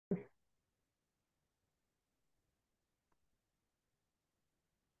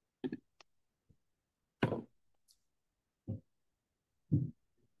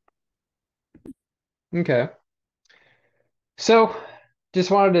Okay. So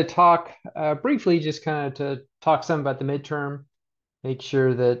just wanted to talk briefly, just kind of to talk some about the midterm, make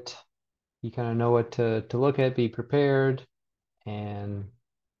sure that you kind of know what to look at, be prepared, and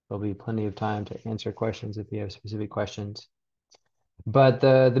there'll be plenty of time to answer questions if you have specific questions. But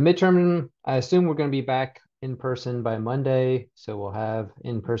the midterm, I assume we're going to be back in person by Monday, so we'll have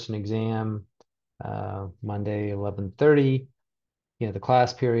in-person exam Monday 11:30. The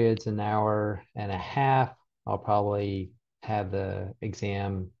class period's an hour and a half. I'll probably have the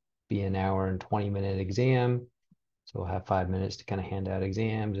exam be an hour and 20-minute exam. So we'll have 5 minutes to kind of hand out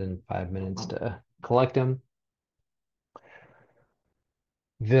exams and 5 minutes to collect them.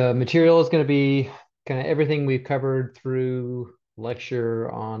 The material is going to be kind of everything we've covered through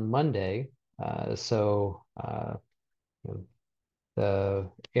lecture on Monday. You know, the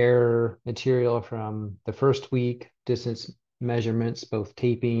air material from the first week, distance measurements, both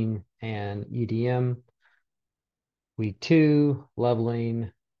taping and EDM. Week two,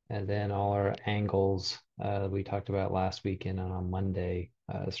 leveling, and then all our angles we talked about last weekend and on Monday,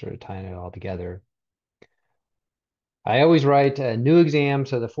 sort of tying it all together. I always write a new exam,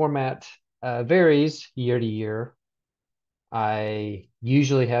 so the format varies year to year. I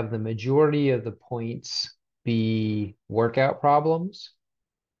usually have the majority of the points be workout problems,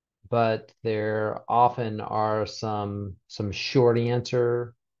 but there often are some short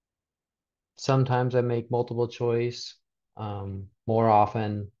answer. Sometimes I make multiple choice. More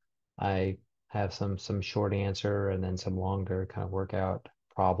often, I have some short answer and then some longer kind of workout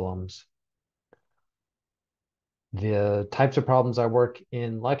problems. The types of problems I work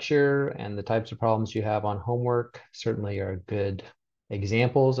in lecture and the types of problems you have on homework certainly are good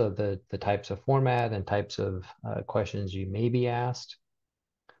examples of the types of format and types of questions you may be asked.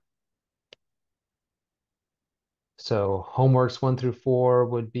 So homeworks 1 through 4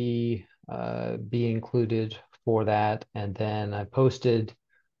 would be included for that. And then I posted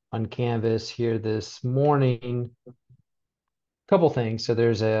on Canvas here this morning a couple things. So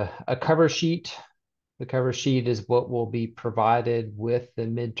there's a cover sheet. The cover sheet is what will be provided with the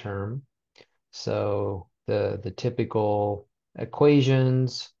midterm. So the typical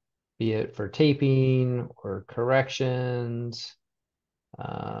equations, be it for taping or corrections,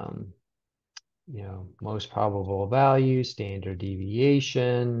 um, most probable value, standard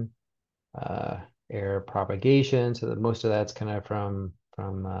deviation, uh, error propagation. So that most of that's kind of from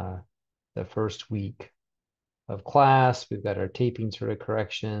the first week of class. We've got our taping sort of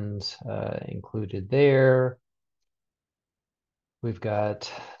corrections included there. We've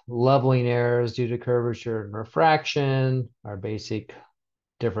got leveling errors due to curvature and refraction, our basic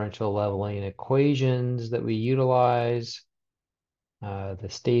differential leveling equations that we utilize, the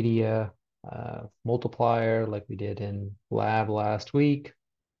stadia multiplier like we did in lab last week.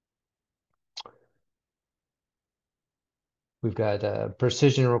 We've got a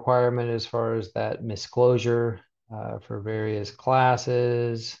precision requirement as far as that misclosure for various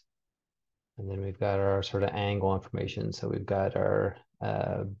classes. And then we've got our sort of angle information. So we've got our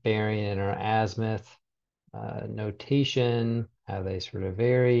bearing and our azimuth notation, how they sort of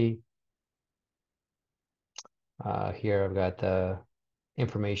vary. Here I've got the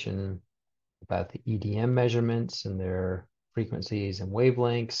information about the EDM measurements and their frequencies and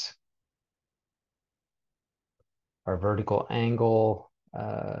wavelengths. Our vertical angle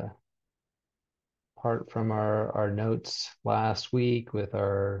part from our notes last week with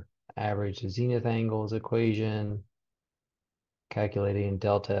our average to zenith angles equation, calculating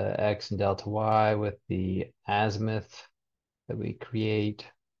delta x and delta y with the azimuth that we create.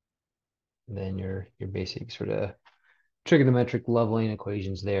 And then your basic sort of trigonometric leveling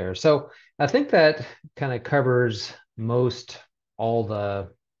equations there. So I think that kind of covers most all the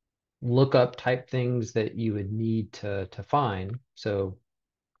lookup type things that you would need to find. So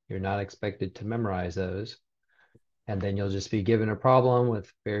you're not expected to memorize those. And then you'll just be given a problem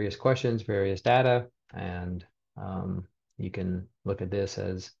with various questions, various data, and you can look at this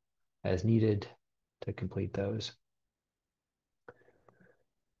as needed to complete those.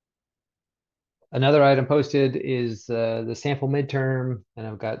 Another item posted is the sample midterm, and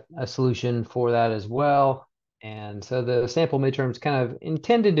I've got a solution for that as well. And so the sample midterm is kind of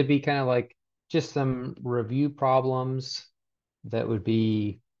intended to be kind of like just some review problems that would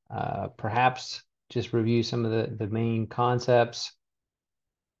be perhaps just review some of the main concepts.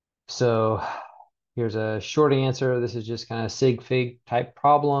 So here's a short answer. This is just kind of sig fig type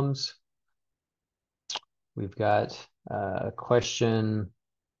problems. We've got a question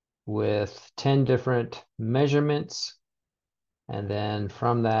with 10 different measurements. And then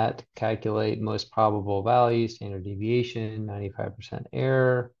from that, calculate most probable value, standard deviation, 95%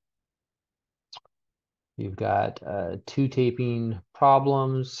 error. You've got two taping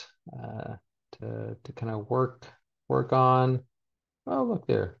problems to kind of work on. Oh, look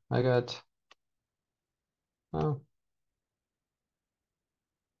there. I got, oh,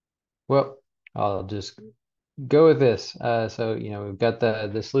 well, I'll just go with this. So, we've got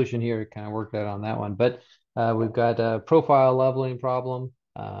the solution here, kind of worked out on that one, but we've got a profile leveling problem.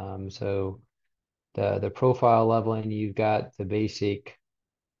 So the profile leveling, you've got the basic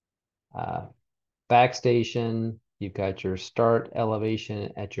uh, backstation, you've got your start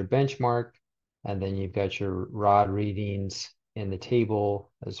elevation at your benchmark, and then you've got your rod readings in the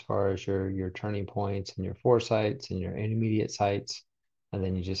table as far as your turning points and your foresights and your intermediate sights. And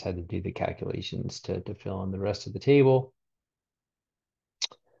then you just had to do the calculations to fill in the rest of the table.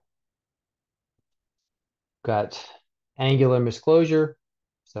 Got angular misclosure.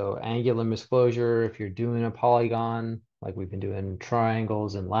 So angular misclosure, if you're doing a polygon, like we've been doing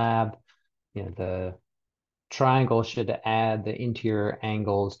triangles in lab, the triangle should add the interior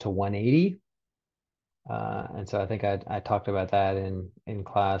angles to 180. And so I think I talked about that in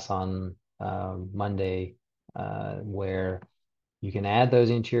class on Monday, where you can add those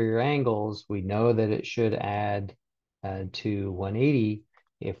interior angles. We know that it should add to 180.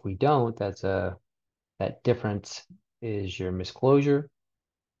 If we don't, that difference is your misclosure.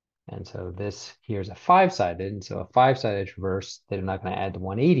 And so this here is a five-sided. And so a five-sided traverse that I'm not going to add to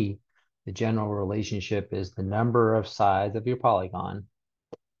 180. The general relationship is the number of sides of your polygon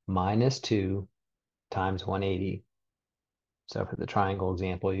minus 2 times 180. So for the triangle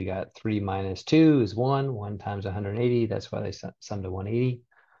example, you got 3 minus 2 is 1, 1 times 180. That's why they sum to 180.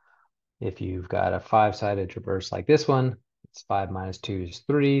 If you've got a five-sided traverse like this one, it's 5 minus 2 is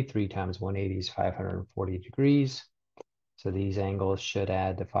 3. 3 times 180 is 540 degrees. So these angles should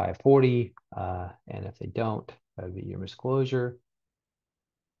add to 540. And if they don't, that would be your misclosure.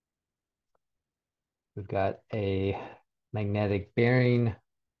 We've got a magnetic bearing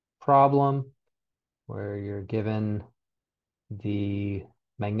problem where you're given the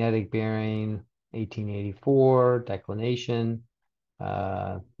magnetic bearing 1884 declination.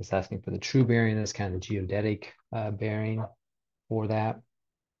 It's asking for the true bearing. That's kind of the geodetic bearing for that.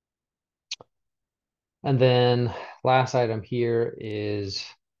 And then last item here is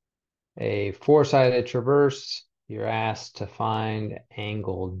a four-sided traverse. You're asked to find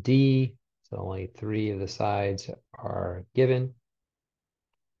angle D. So only 3 of the sides are given.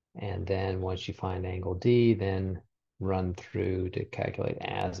 And then once you find angle D, then run through to calculate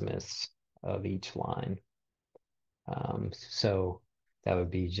azimuths of each line. So that would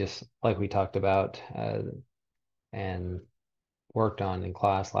be just like we talked about and worked on in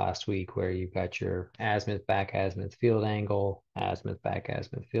class last week, where you've got your azimuth, back azimuth, field angle, azimuth, back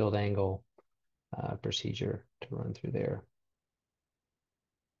azimuth, field angle procedure to run through there.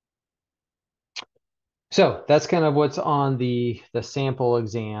 So that's kind of what's on the sample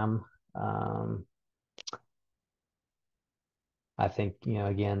exam. I think,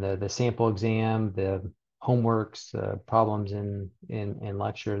 again, the sample exam, the homeworks, problems in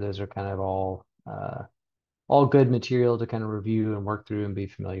lecture, those are kind of all good material to kind of review and work through and be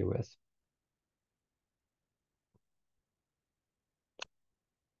familiar with.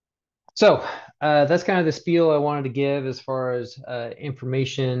 So that's kind of the spiel I wanted to give as far as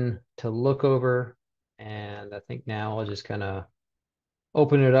information to look over. And I think now I'll just kind of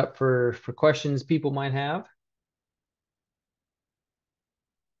open it up for questions people might have.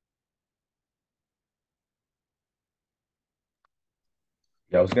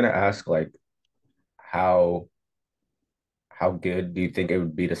 Yeah, I was gonna ask like how how good do you think it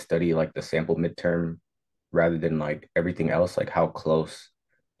would be to study like the sample midterm rather than like everything else? Like how close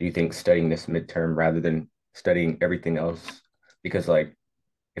do you think studying this midterm rather than studying everything else? Because like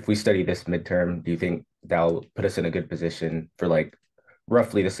if we study this midterm, do you think that'll put us in a good position for like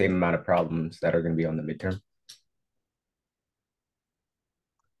roughly the same amount of problems that are going to be on the midterm?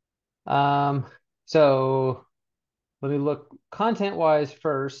 So let me look content-wise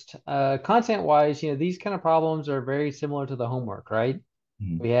first. Content-wise, these kind of problems are very similar to the homework, right?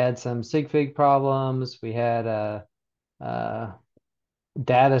 Mhm. We had some sig fig problems. We had a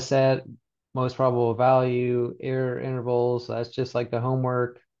data set, most probable value, error intervals. So that's just like the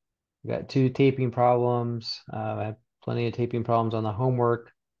homework. We got 2 taping problems. I have plenty of taping problems on the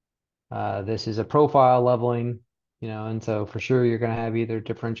homework. This is a profile leveling, and so for sure you're going to have either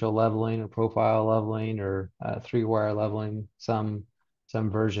differential leveling or profile leveling or 3-wire leveling, some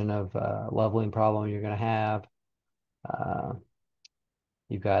version of leveling problem you're going to have. Uh,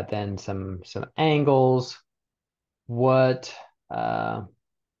 you've got then some angles. What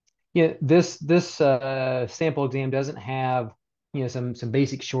this sample exam doesn't have some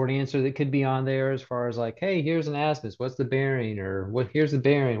basic short answer that could be on there as far as like, hey, here's an azimuth, what's the bearing? Or what here's the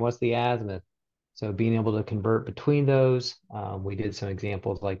bearing, what's the azimuth? So being able to convert between those, we did some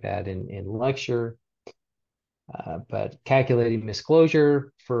examples like that in lecture. But calculating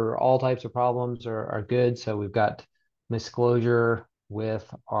misclosure for all types of problems are good. So we've got misclosure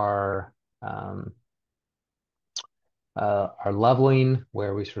with our leveling,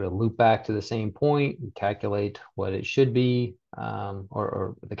 where we sort of loop back to the same point and calculate what it should be,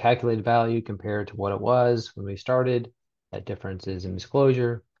 or the calculated value compared to what it was when we started. That difference is in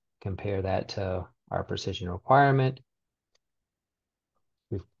disclosure. Compare that to our precision requirement.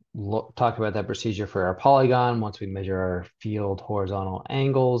 We've talked about that procedure for our polygon. Once we measure our field horizontal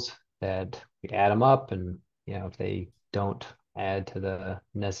angles, that we add them up, and if they don't add to the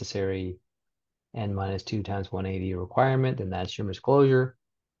necessary n minus 2 times 180 requirement, then that's your misclosure.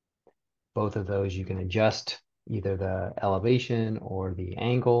 Both of those you can adjust either the elevation or the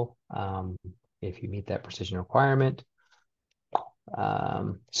angle if you meet that precision requirement.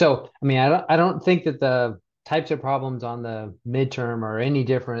 So, I mean, I don't think that the types of problems on the midterm are any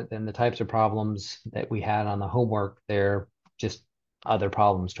different than the types of problems that we had on the homework. They're just other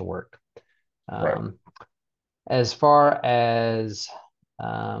problems to work. Right. Um, as far as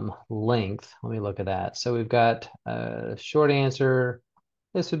length, let me look at that. So we've got a short answer.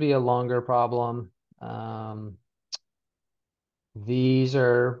 This would be a longer problem. These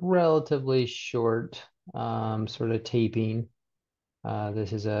are relatively short, sort of taping.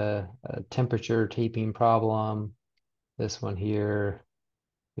 This is a temperature taping problem. This one here,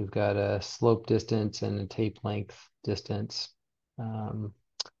 we've got a slope distance and a tape length distance. Um,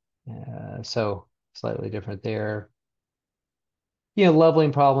 so slightly different there.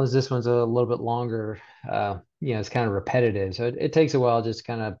 Leveling problems, this one's a little bit longer. It's kind of repetitive. So it takes a while just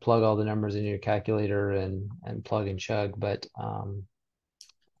kind of plug all the numbers in your calculator and plug and chug. But so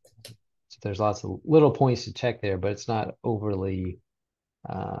there's lots of little points to check there, but it's not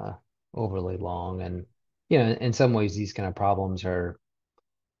uh, overly long. And in some ways, these kind of problems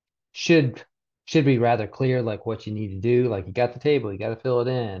should should be rather clear, like what you need to do. Like you got the table, you got to fill it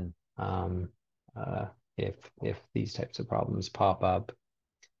in. Uh, if these types of problems pop up.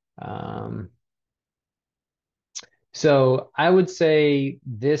 Um, so I would say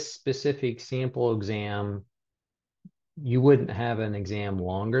this specific sample exam, you wouldn't have an exam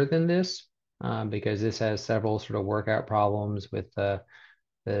longer than this, because this has several sort of workout problems with the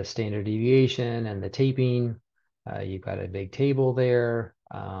standard deviation and the taping. You've got a big table there.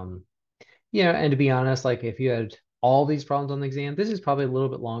 And to be honest, like if you had all these problems on the exam, this is probably a little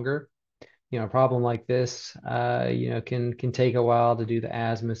bit longer. A problem like this, can take a while to do the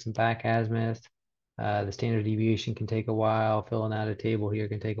azimuth and back azimuth. The standard deviation can take a while. Filling out a table here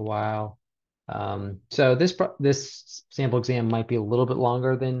can take a while. So this sample exam might be a little bit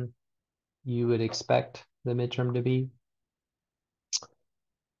longer than you would expect the midterm to be.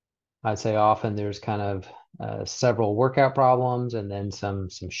 I'd say often there's kind of several workout problems and then some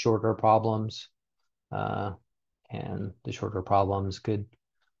shorter problems. Uh, and the shorter problems could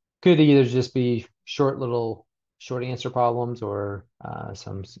either just be short answer problems or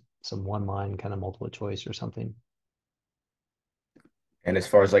some one line kind of multiple choice or something. And as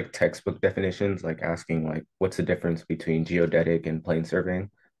far as like textbook definitions, like asking like what's the difference between geodetic and plane surveying,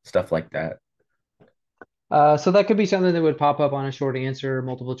 stuff like that. So that could be something that would pop up on a short answer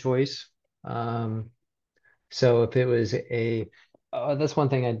multiple choice. Um, so if it was that's one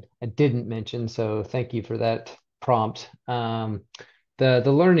thing I didn't mention. So thank you for that prompt. The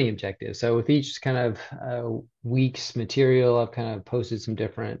learning objective. So with each kind of week's material, I've kind of posted some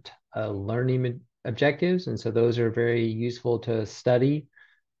different learning objectives, and so those are very useful to study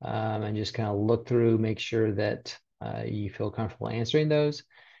and just kind of look through, make sure that you feel comfortable answering those.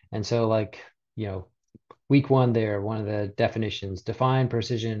 And so, like week one, there, one of the definitions: define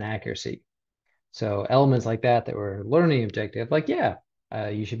precision and accuracy. So elements like that were learning objective, like yeah,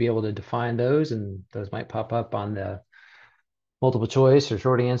 you should be able to define those, and those might pop up on the multiple choice or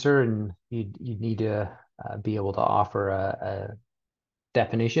short answer, and you need to be able to offer a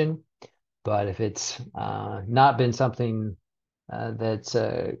definition. But if it's not been something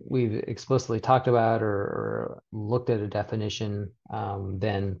that we've explicitly talked about or looked at a definition,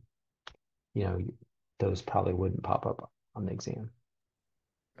 then you know those probably wouldn't pop up on the exam.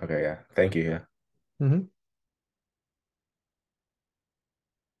 Okay, yeah. Thank you. Yeah. Mhm.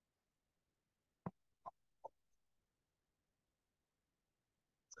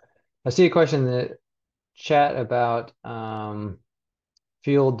 I see a question in the chat about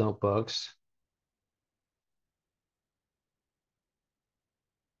field notebooks.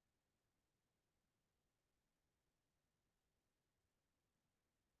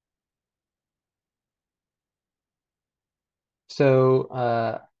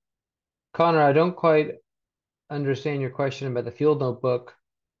 So, Connor, I don't quite understand your question about the field notebook.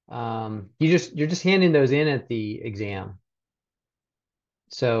 You're just handing those in at the exam.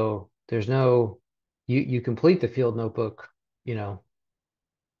 So there's no you complete the field notebook, you know,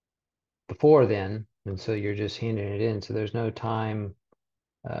 before then, and so you're just handing it in. So there's no time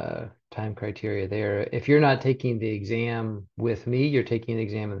criteria there. If you're not taking the exam with me, you're taking the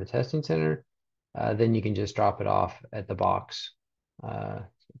exam in the testing center, then you can just drop it off at the box. Uh,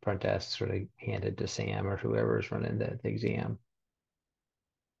 Front desk sort of hand it to Sam or whoever's running the exam.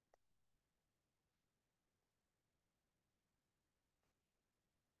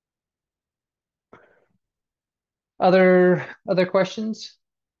 Other questions?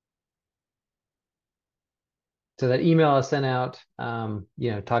 So that email I sent out,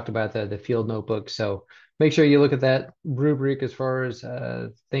 talked about the field notebook. So make sure you look at that rubric as far as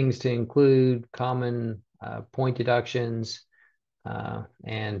things to include, common point deductions,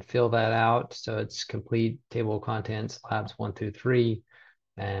 and fill that out. So it's complete table of contents, labs 1 through 3,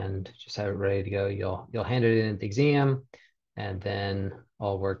 and just have it ready to go. You'll hand it in at the exam, and then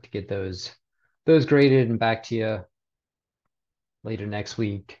I'll work to get those graded and back to you later next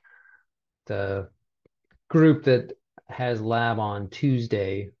week. The group that has lab on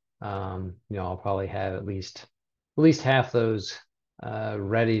Tuesday, I'll probably have at least half those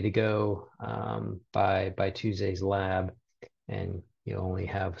ready to go by Tuesday's lab, and you only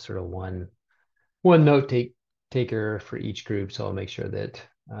have sort of one taker for each group, so I'll make sure that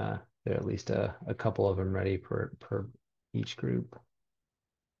there are at least a couple of them ready per each group.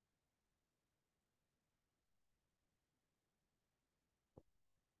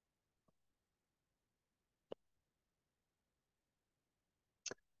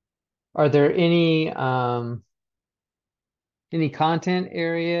 Are there any content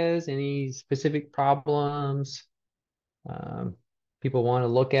areas, any specific problems um, people want to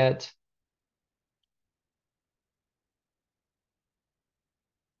look at?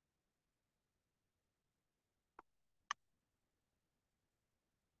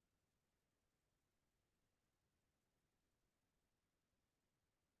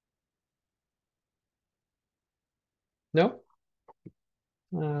 No?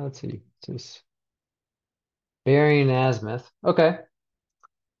 Let's see. It's just barium and azimuth. Okay.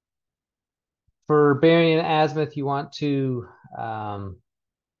 For barium and azimuth, you want to um,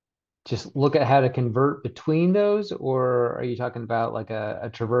 just look at how to convert between those, or are you talking about like a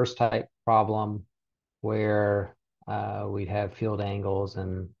traverse type problem where we'd have field angles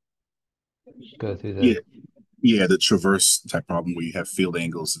and go through Yeah, the. yeah, the traverse type problem where you have field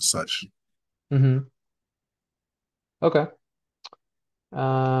angles and such. Mhm. Okay.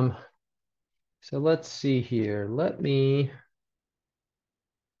 Um, so let's see here. Let me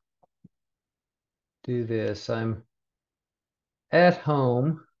do this. I'm at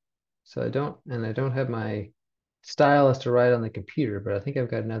home, so I don't have my stylus to write on the computer, but I think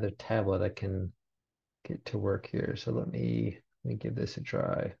I've got another tablet I can get to work here. So let me give this a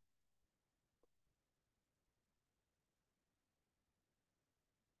try.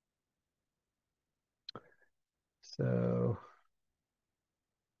 So,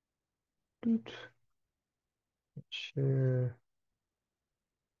 sure.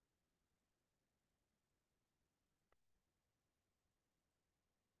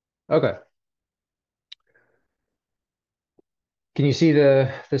 Okay. Can you see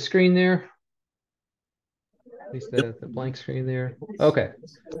the screen there? At least Yep. the blank screen there. Okay.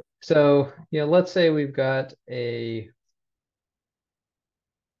 So, let's say we've got a,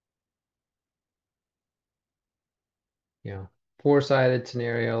 you know, four-sided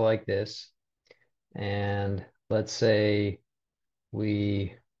scenario like this. And let's say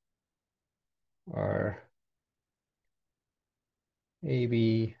we are A,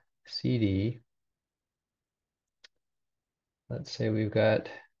 B, C, D. Let's say we've got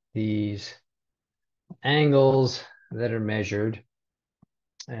these angles that are measured.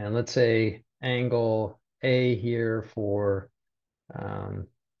 And let's say angle A here for, um,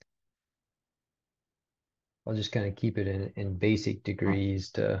 I'll just kind of keep it in basic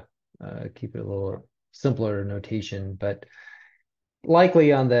degrees to keep it a little simpler notation. But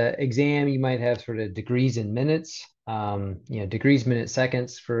likely on the exam, you might have sort of degrees in minutes, degrees, minutes,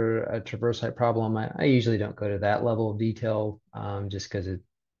 seconds for a traverse type problem. I usually don't go to that level of detail just because it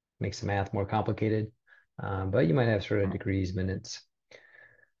makes the math more complicated. But you might have sort of degrees, minutes.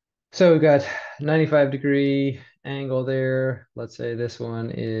 So we've got 95-degree angle there. Let's say this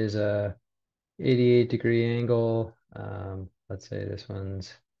one is a 88-degree angle. Let's say this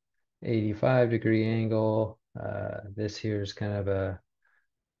one's 85-degree angle. This here is kind of a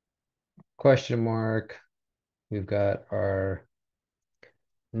question mark. we've got our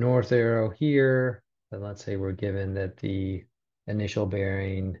north arrow here. And let's say we're given that the initial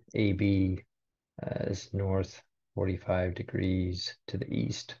bearing AB is north 45 degrees to the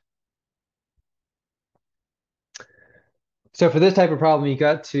east. So for this type of problem, you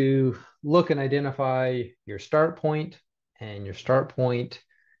got to look and identify your start point, and your start point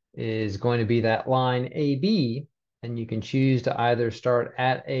is going to be that line AB, and you can choose to either start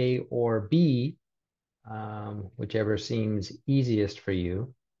at A or B, whichever seems easiest for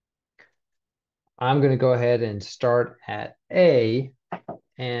you. I'm going to go ahead and start at A,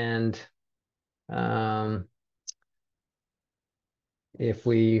 and if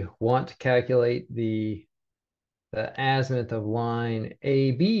we want to calculate the azimuth of line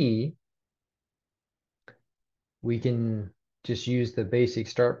AB, we can just use the basic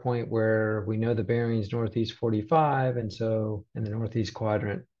start point where we know the bearings northeast 45, and so in the northeast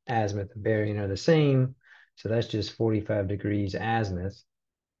quadrant, azimuth and bearing are the same. So that's just 45 degrees azimuth.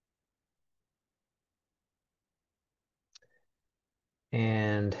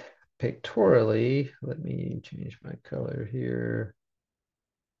 And pictorially, let me change my color here.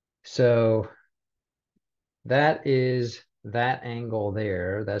 So that is that angle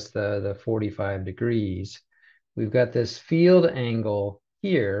there. That's the 45 degrees. We've got this field angle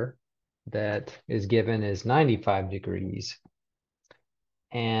here that is given as 95 degrees.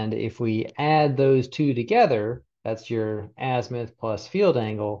 And if we add those two together, that's your azimuth plus field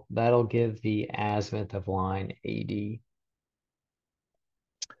angle, that'll give the azimuth of line AD.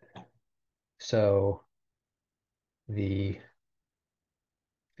 So the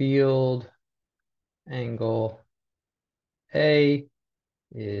field angle A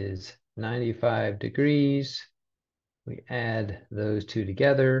is 95 degrees. We add those two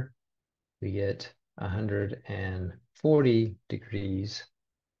together, we get 140 degrees.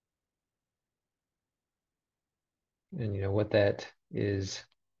 And you know what that is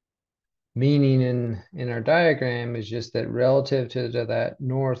meaning in our diagram is just that relative to that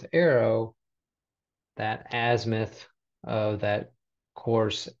north arrow, that azimuth of that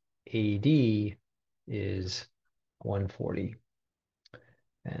course AD is 140.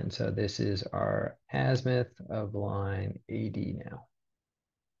 And so this is our azimuth of line AD now.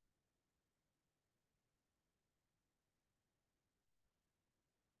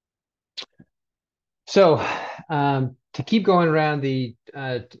 So to keep going around the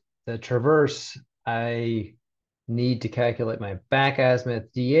traverse, I need to calculate my back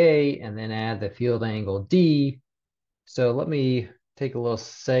azimuth dA and then add the field angle D. So let me take a little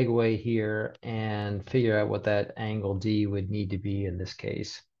segue here and figure out what that angle D would need to be in this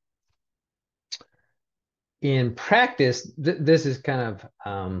case. In practice, this is kind of,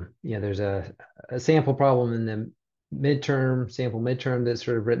 there's a sample problem in the sample midterm that's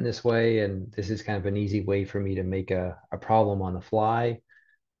sort of written this way, and this is kind of an easy way for me to make a problem on the fly,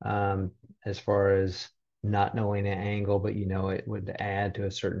 as far as not knowing an angle, but you know it would add to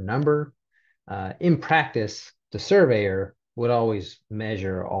a certain number. In practice, the surveyor would always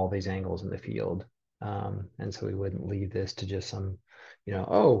measure all these angles in the field. And so we wouldn't leave this to just some,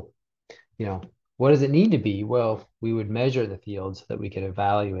 what does it need to be? Well, we would measure the field so that we could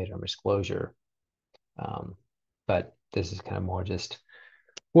evaluate our disclosure. But this is kind of more just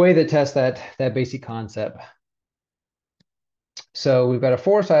way to test that basic concept. So we've got a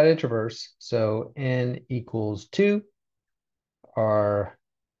four-sided traverse. So n equals 2. Our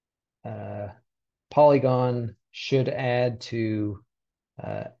polygon should add to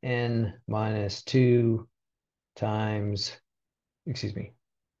n minus 2 times, excuse me,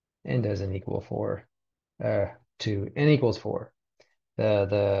 n doesn't equal 4, to n equals 4.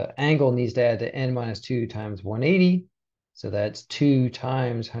 The angle needs to add to n minus 2 times 180. So that's 2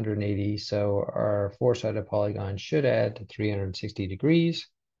 times 180. So our four-sided polygon should add to 360 degrees.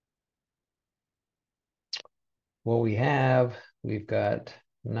 What we've got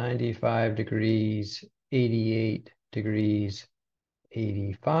 95 degrees, 88 degrees,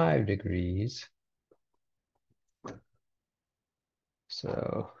 85 degrees.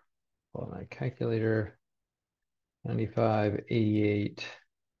 So on my calculator, 95, 88,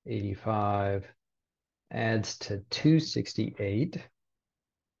 85 adds to 268.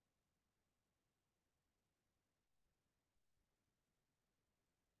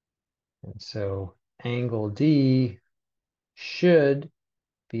 And so angle D should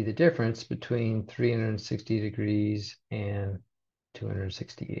be the difference between 360 degrees and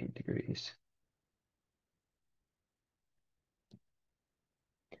 268 degrees.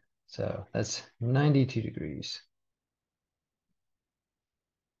 So that's 92 degrees.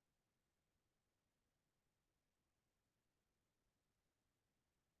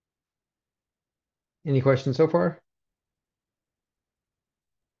 Any questions so far?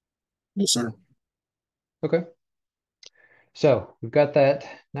 Yes, sir. Okay. So we've got that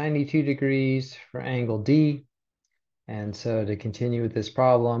 92 degrees for angle D. And so to continue with this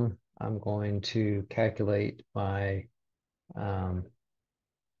problem, I'm going to calculate my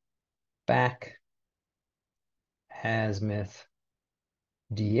back azimuth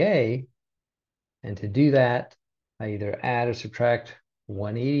dA. And to do that, I either add or subtract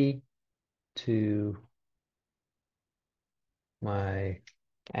 180 to my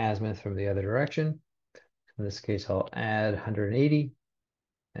azimuth from the other direction. In this case, I'll add 180.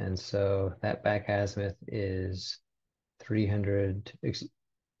 And so that back azimuth is 300,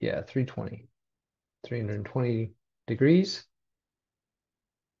 yeah, 320 degrees.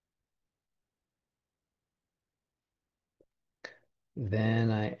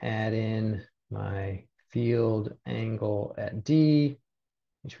 Then I add in my field angle at D,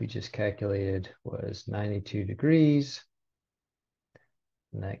 which we just calculated was 92 degrees.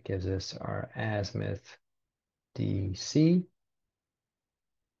 And that gives us our azimuth DC.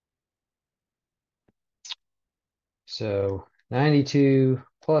 So 92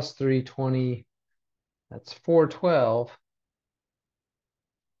 plus 320, that's 412.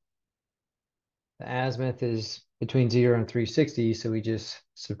 The azimuth is between 0 and 360, so we just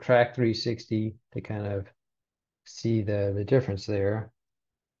subtract 360 to kind of see the difference there.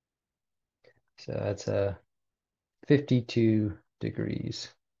 So that's a 52 degrees.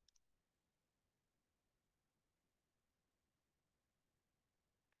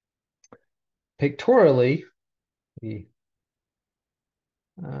 Pictorially, we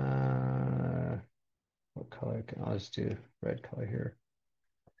what color? I'll just do red color here.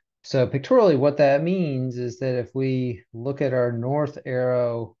 So pictorially, what that means is that if we look at our north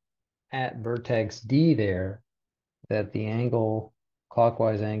arrow at vertex D there, that the angle,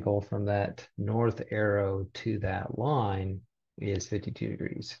 clockwise angle from that north arrow to that line is 52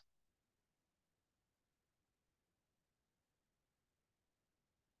 degrees.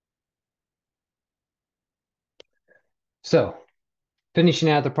 So finishing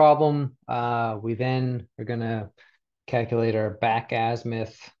out the problem, we then are going to calculate our back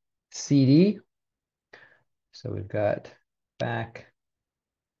azimuth CD. So we've got back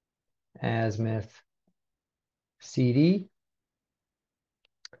azimuth CD.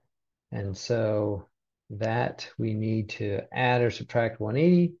 And so that we need to add or subtract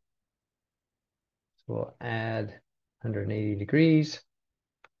 180. So we'll add 180 degrees.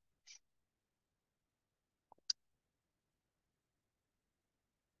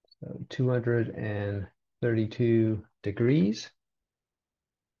 So 232 degrees.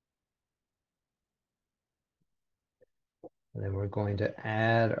 And then we're going to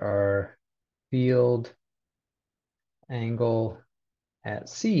add our field angle at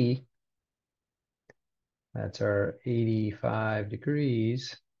C. That's our 85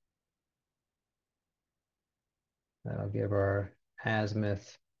 degrees. That'll give our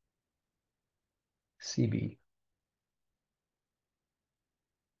azimuth CB.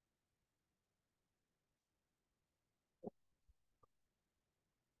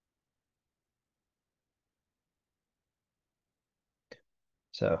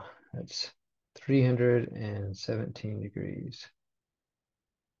 So that's 317 degrees.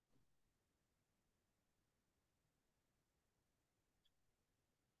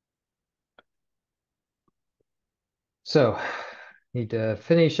 So need to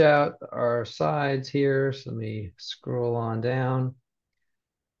finish out our sides here. So let me scroll on down.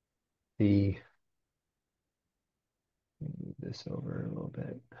 Move this over a little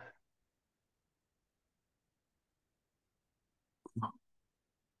bit.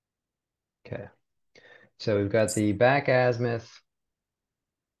 Okay. So we've got the back azimuth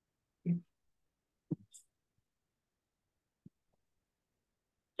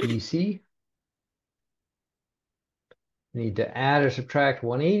BC. Need to add or subtract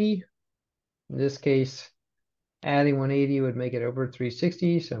 180. In this case, adding 180 would make it over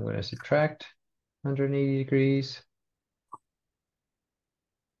 360. So I'm going to subtract 180 degrees.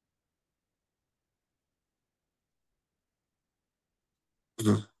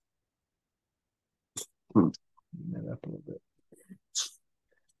 Mhm. That up a little bit.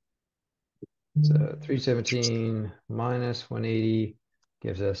 So 317 minus 180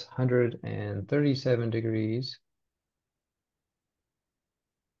 gives us 137 degrees.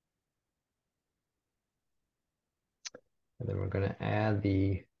 And then we're going to add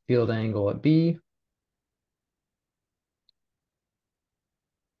the field angle at B.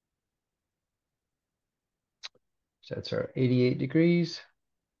 So that's our 88 degrees.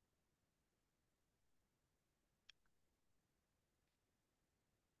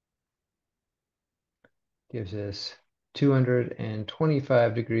 gives us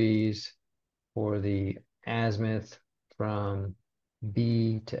 225 degrees for the azimuth from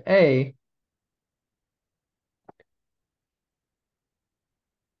B to A.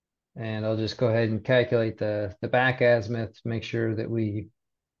 And I'll just go ahead and calculate the back azimuth to make sure that we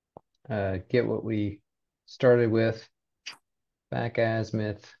get what we started with. Back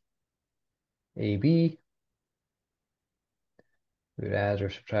azimuth AB. We would add or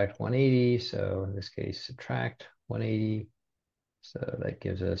subtract 180. So in this case, subtract 180. So that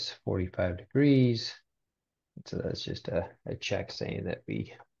gives us 45 degrees. So that's just a check saying that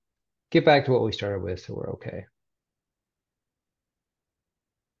we get back to what we started with, so we're okay.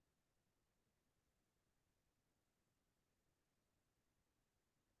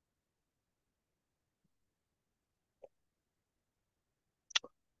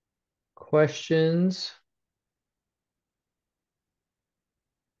 Questions?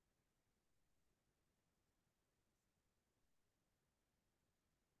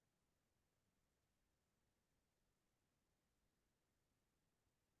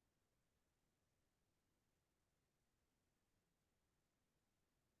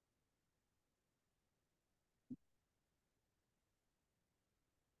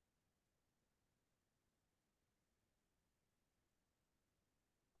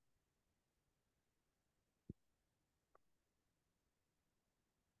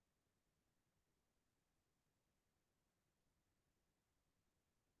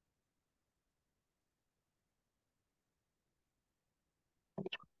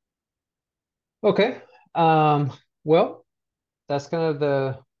 Okay. Well, that's kind of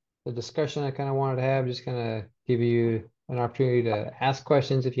the discussion I kind of wanted to have. Just kind of give you an opportunity to ask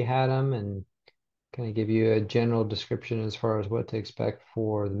questions if you had them, and kind of give you a general description as far as what to expect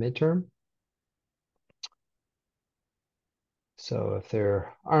for the midterm. So if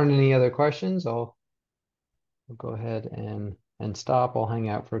there aren't any other questions, I'll go ahead and stop. I'll hang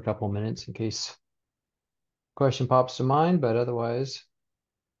out for a couple minutes in case a question pops to mind, but otherwise,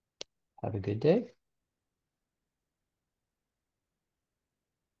 have a good day.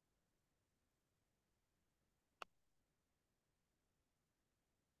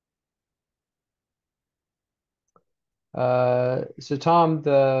 So Tom,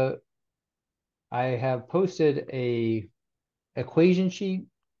 I have posted a equation sheet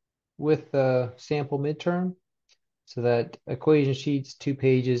with the sample midterm. So that equation sheet's 2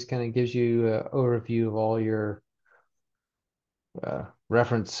 pages, kind of gives you an overview of all your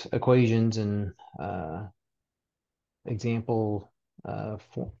reference equations and example,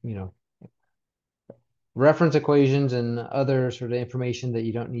 reference equations and other sort of information that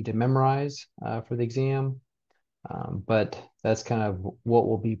you don't need to memorize for the exam. But that's kind of what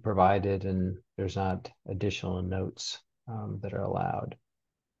will be provided, and there's not additional notes that are allowed.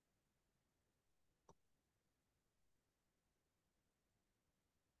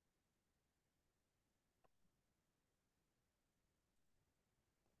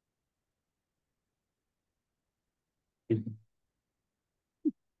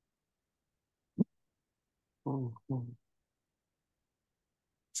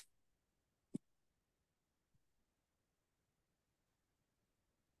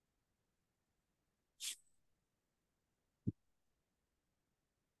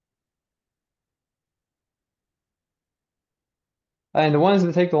 And the ones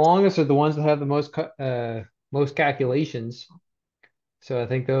that take the longest are the ones that have the most calculations. So I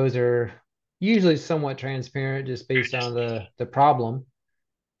think those are usually somewhat transparent just based on the problem.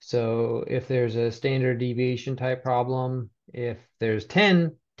 So if there's a standard deviation type problem, if there's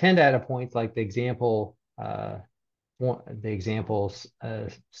 10 data points like the example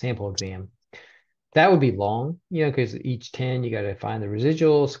sample exam, that would be long, because each 10 you got to find the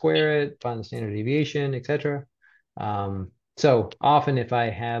residual, square it, find the standard deviation, etc. So often if I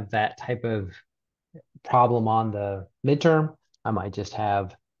have that type of problem on the midterm, I might just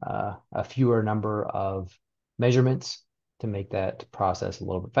have a fewer number of measurements to make that process a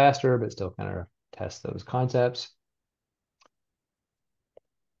little bit faster, but still kind of test those concepts.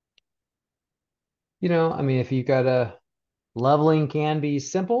 I mean, if you've got a leveling can be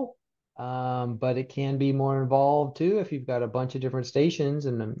simple, but it can be more involved too if you've got a bunch of different stations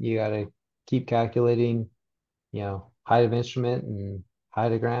and then you got to keep calculating, height of instrument and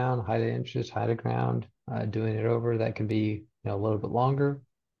height of ground, height of interest, height of ground, doing it over. That can be, a little bit longer.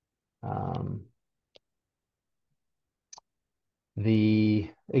 The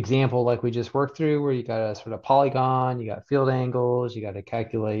example like we just worked through where you got a sort of polygon, you got field angles, you got to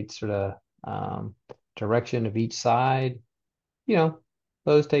calculate sort of direction of each side,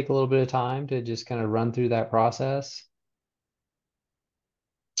 those take a little bit of time to just kind of run through that process.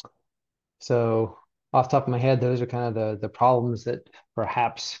 So off the top of my head, those are kind of the problems that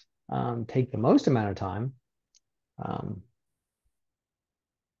perhaps take the most amount of time. Um,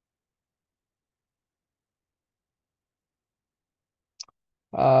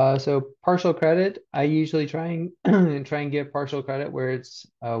 so partial credit, I usually try and try and give partial credit where it's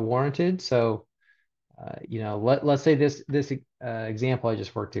warranted. So let's say this example I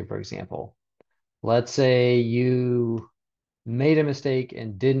just worked through, for example. Let's say you made a mistake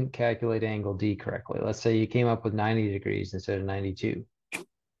and didn't calculate angle D correctly. Let's say you came up with 90 degrees instead of 92.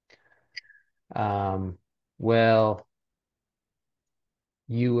 Um, well,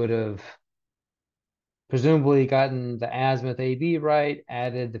 you would have presumably gotten the azimuth AB right,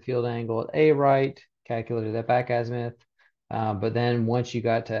 added the field angle at A right, calculated that back azimuth. But then once you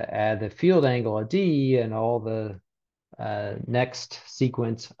got to add the field angle at D and all the next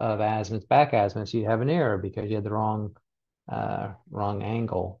sequence of azimuths, back azimuths, you have an error because you had the wrong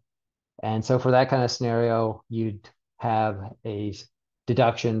angle. And so for that kind of scenario, you'd have a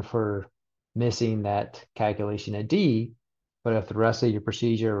deduction for missing that calculation at D. But if the rest of your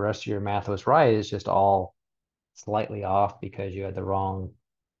procedure, the rest of your math was right, it's just all slightly off because you had the wrong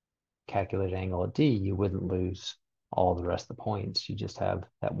calculated angle at D, you wouldn't lose all the rest of the points. You just have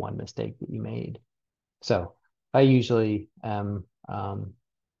that one mistake that you made. So I usually yeah,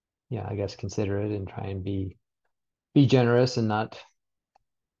 I guess considerate and try and be generous and not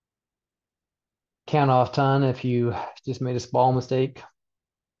count off ton if you just made a small mistake.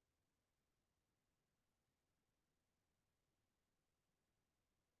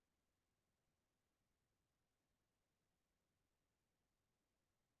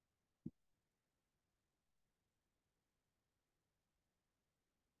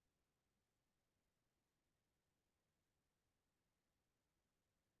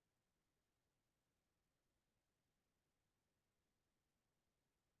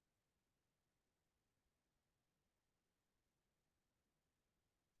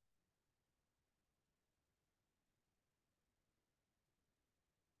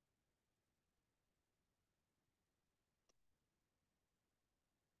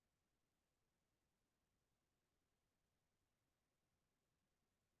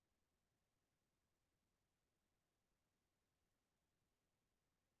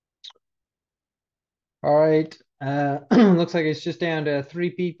 All right. Looks like it's just down to three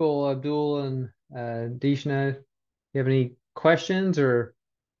people, Abdul and Dishna. You have any questions or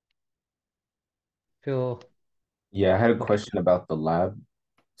feel Yeah, I had a okay? question about the lab.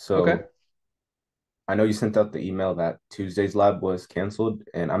 Okay. So I know you sent out the email that Tuesday's lab was canceled,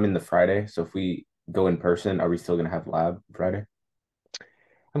 and I'm in the Friday. So if we go in person, are we still gonna have lab Friday?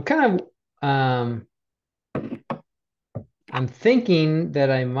 I'm kind of I'm thinking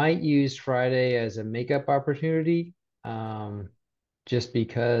that I might use Friday as a makeup opportunity, um, just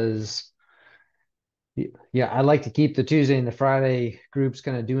because, yeah, I like to keep the Tuesday and the Friday groups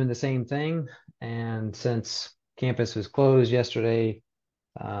kind of doing the same thing. And since campus was closed yesterday,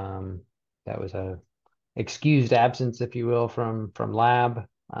 that was a excused absence, if you will, from lab.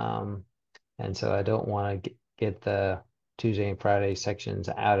 And so I don't want to get the Tuesday and Friday sections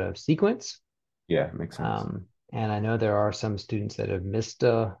out of sequence. Yeah, makes sense. And I know there are some students that have missed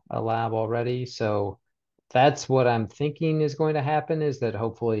a lab already. So that's what I'm thinking is going to happen is that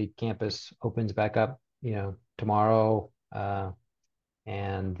hopefully campus opens back up, tomorrow,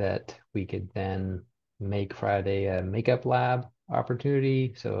 and that we could then make Friday a makeup lab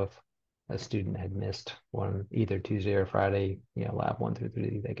opportunity. So if a student had missed one, either Tuesday or Friday, lab 1 through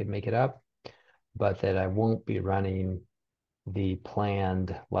 3, they could make it up, but that I won't be running the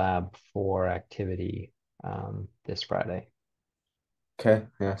planned lab 4 activity this Friday. Okay,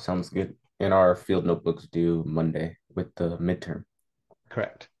 yeah, sounds good. And our field notebooks due Monday with the midterm.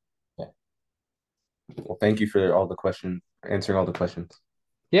 Correct. Yeah. Well, thank you for all the questions, answering all the questions.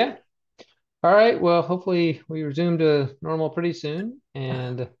 Yeah. All right. Well, hopefully we resume to normal pretty soon.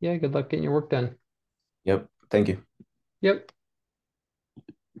 And yeah, good luck getting your work done. Yep, thank you. Yep.